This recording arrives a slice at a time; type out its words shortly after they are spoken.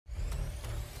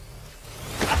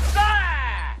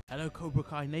Hello Cobra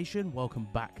Kai Nation, welcome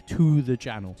back to the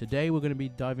channel. Today we're going to be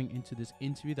diving into this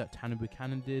interview that Tanner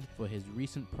Buchanan did for his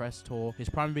recent press tour, his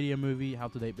Prime Video movie, How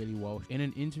to Date Billy Walsh, in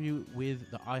an interview with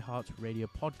the iHeartRadio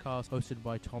podcast hosted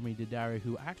by Tommy Didario,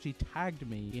 who actually tagged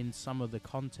me in some of the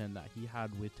content that he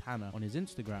had with Tanner on his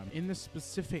Instagram. In the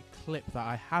specific clip that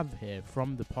I have here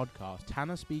from the podcast,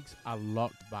 Tanner speaks a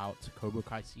lot about Cobra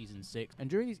Kai Season 6, and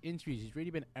during these interviews he's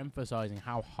really been emphasizing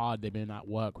how hard they've been at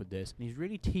work with this, and he's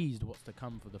really teased what's to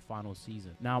come for the final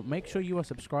season. Now make sure you are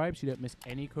subscribed so you don't miss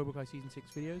any Cobra Kai Season 6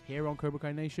 videos here on Cobra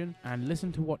Kai Nation, and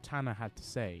listen to what Tanner had to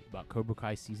say about Cobra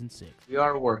Kai Season 6. We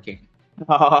are working.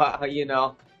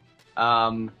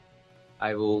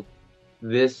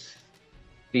 This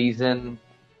season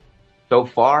so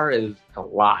far is a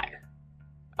lot.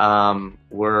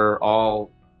 We're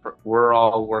all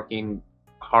working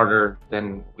harder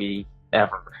than we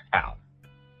ever have.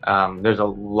 There's a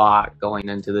lot going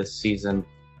into this season.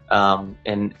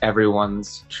 And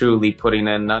everyone's truly putting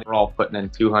in, we're all putting in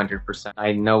 200%.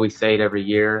 I know we say it every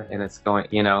year, and it's going,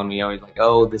 and we always like,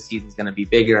 oh, this season's going to be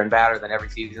bigger and badder than every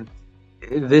season.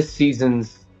 This season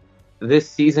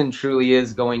truly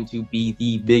is going to be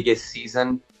the biggest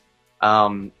season.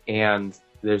 And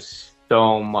there's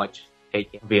so much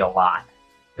taking, it'll be a lot.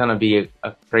 It's going to be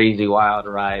a crazy wild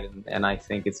ride, and I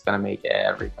think it's going to make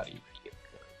everybody.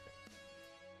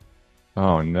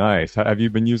 Oh, nice. Have you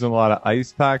been using a lot of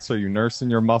ice packs? Are you nursing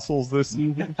your muscles this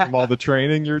season from all the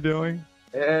training you're doing?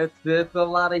 It's a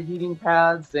lot of heating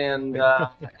pads and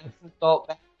salt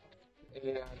baths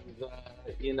and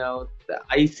the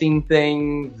icing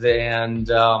things and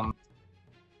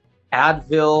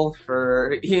Advil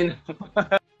for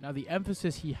Now, the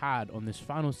emphasis he had on this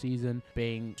final season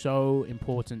being so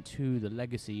important to the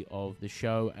legacy of the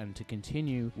show and to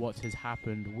continue what has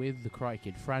happened with the Karate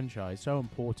Kid franchise, so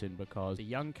important because the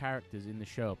young characters in the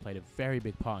show played a very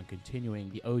big part in continuing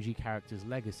the OG characters'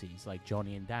 legacies like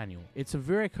Johnny and Daniel. It's a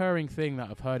very recurring thing that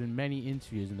I've heard in many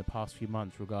interviews in the past few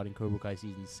months regarding Cobra Kai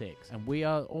Season 6, and we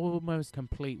are almost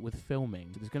complete with filming.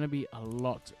 So there's going to be a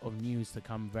lot of news to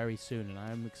come very soon, and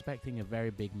I am expecting a very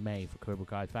big May for Cobra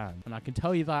Kai fans, and I can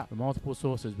tell you that from multiple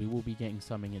sources we will be getting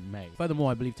something in May.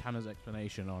 Furthermore, I believe Tanner's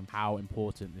explanation on how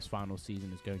important this final season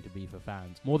is going to be for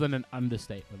fans, more than an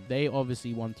understatement. They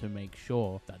obviously want to make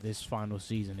sure that this final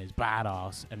season is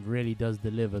badass and really does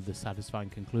deliver the satisfying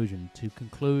conclusion to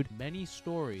conclude many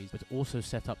stories, but also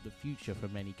set up the future for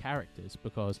many characters,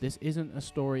 because this isn't a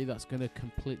story that's going to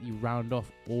completely round off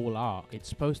all arc. It's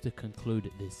supposed to conclude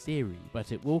this series,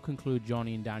 but it will conclude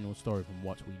Johnny and Daniel's story from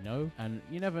what we know, and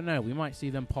you never know, we might see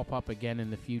them pop up again in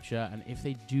the future, and if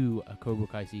they do a Cobra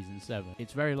Kai Season 7,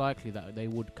 it's very likely that they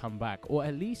would come back or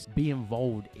at least be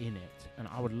involved in it, and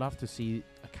I would love to see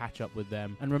a catch up with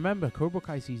them. And remember, Cobra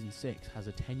Kai Season 6 has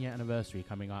a 10-year anniversary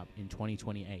coming up in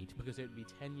 2028, because it would be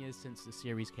 10 years since the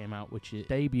series came out, which it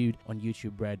debuted on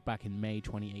YouTube Red back in May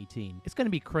 2018. It's going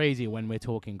to be crazy when we're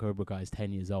talking Cobra Kai's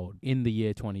 10 years old in the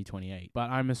year 2028, but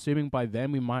I'm assuming by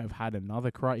then we might have had another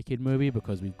Karate Kid movie,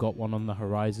 because we've got one on the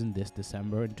horizon this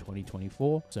December in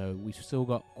 2024, so we've still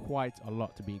got quite a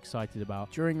lot to be excited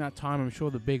about. During that time, I'm sure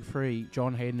the big three,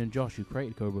 John, Hayden, and Josh, who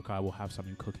created Cobra Kai, will have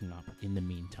something cooking up in the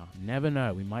meantime. Never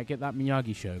know, we might get that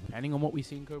Miyagi show. Depending on what we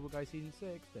see in Cobra Kai Season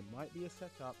 6, there might be a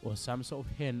setup or some sort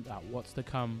of hint at what's to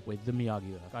come with the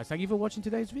Miyagi. Guys, thank you for watching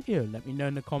today's video. Let me know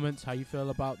in the comments how you feel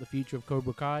about the future of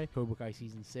Cobra Kai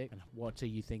Season 6, and what are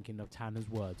you thinking of Tanner's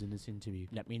words in this interview.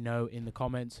 Let me know in the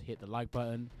comments, hit the like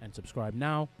button, and subscribe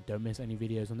now. Don't miss any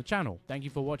videos on the channel. Thank you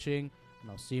for watching,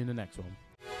 and I'll see you in the next one.